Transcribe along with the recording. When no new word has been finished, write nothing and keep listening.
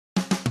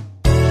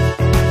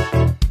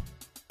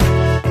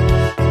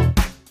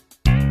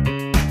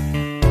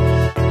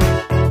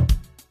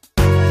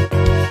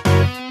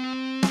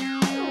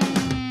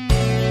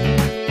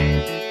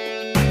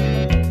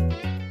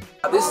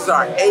This is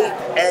our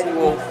 8th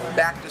annual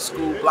Back to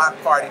School Block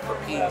Party for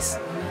Peace.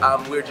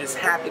 We're just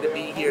happy to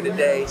be here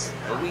today,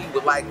 and we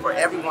would like for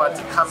everyone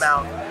to come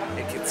out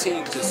and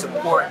continue to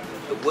support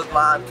the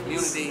Woodlawn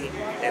community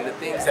and the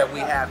things that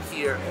we have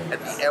here at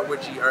the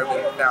Edward G.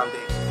 Irvin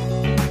Foundation.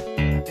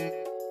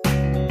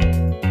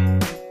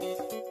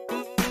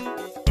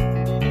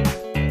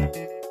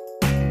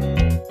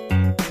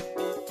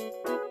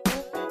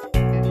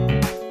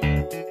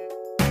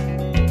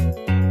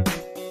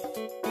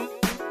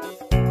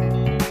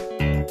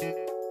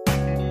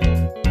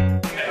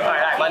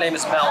 My name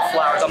is Mel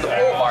Flowers. I'm the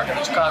bull market of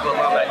the Chicago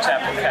Alumni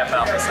Chapter of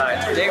Kappa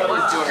Science. Today we're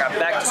doing our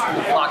Back to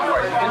School Block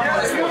Party. We've been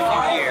doing this for a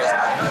few years.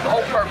 The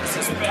whole purpose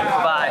is to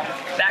provide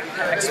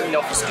backpacks,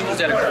 for students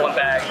that are going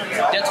back,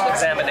 dental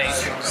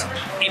examinations,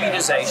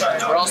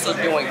 immunizations. We're also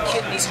doing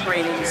kidney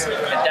screenings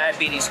and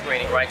diabetes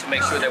screening, right, to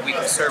make sure that we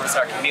can service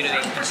our community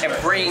and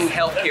bring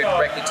healthcare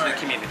directly to the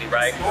community,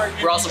 right?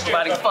 We're also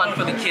providing fun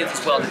for the kids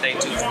as well today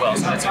too as well.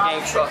 So that's a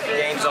game truck, a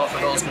game zone for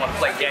those who want to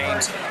play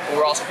games. But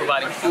we're also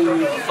providing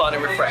food, fun,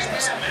 and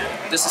refreshments.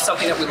 This is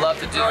something that we love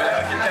to do.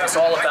 It's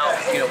all about,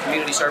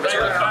 community service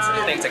when it comes to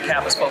the things that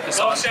Kappa's focus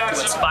on to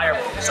inspire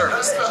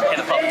service in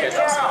the public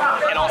interest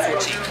and also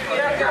achieve.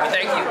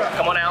 Thank you.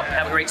 Come on out.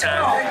 Have a great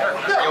time.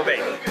 Yo,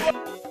 baby.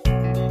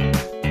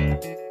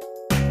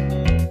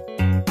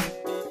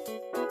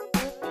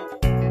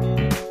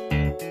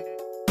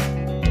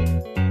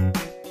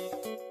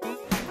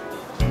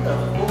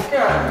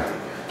 Okay.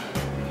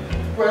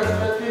 Question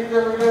I think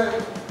every day.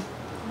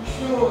 You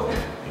sure?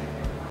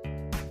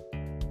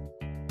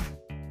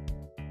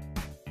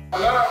 I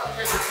love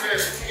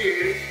education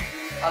kids.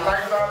 I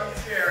like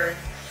volunteering.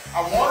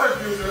 I want to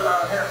do the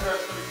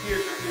haircuts for the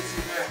kids at this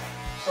event.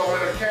 So when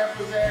the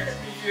campus asked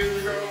me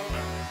years ago,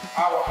 I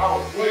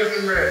was willing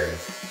and ready.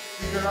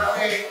 Because I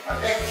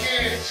think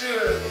kids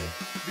should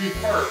be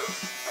first.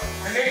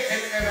 And they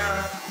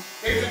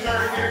deserve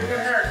to get a good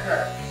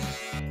haircut.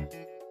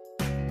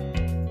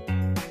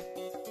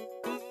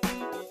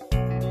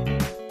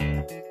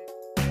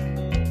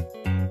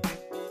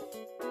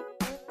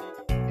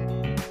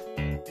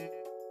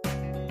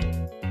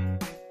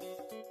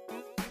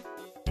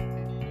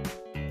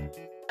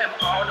 I'm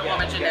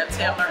Alderwoman Jeanette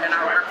Taylor, and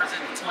I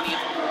represent the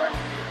 20th Ward.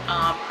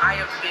 I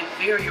have been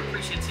very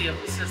appreciative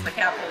since the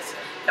Kappas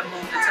have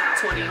moved into the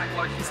 20th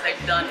Ward, because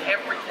they've done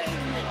everything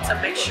to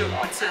make sure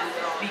to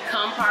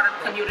become part of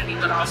the community,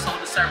 but also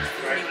to service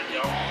the community.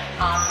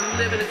 We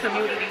live in a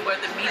community where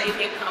the median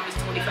income is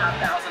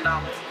 $25,000.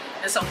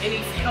 And so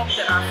any help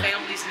that our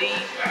families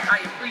need,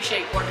 I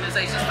appreciate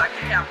organizations like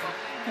the Kappa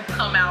who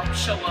come out,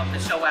 show up,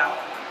 and show out.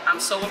 I'm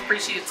so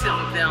appreciative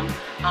of them.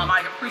 I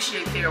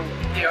appreciate their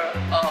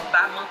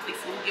bi-monthly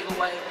food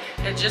giveaway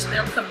and just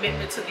their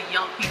commitment to the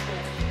young people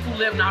who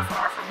live not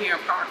far from here in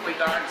Parkway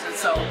Gardens. And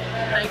so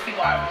thank you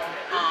all,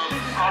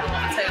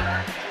 Alderwoman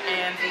Taylor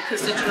and the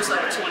constituents of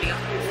the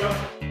 20th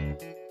Ward.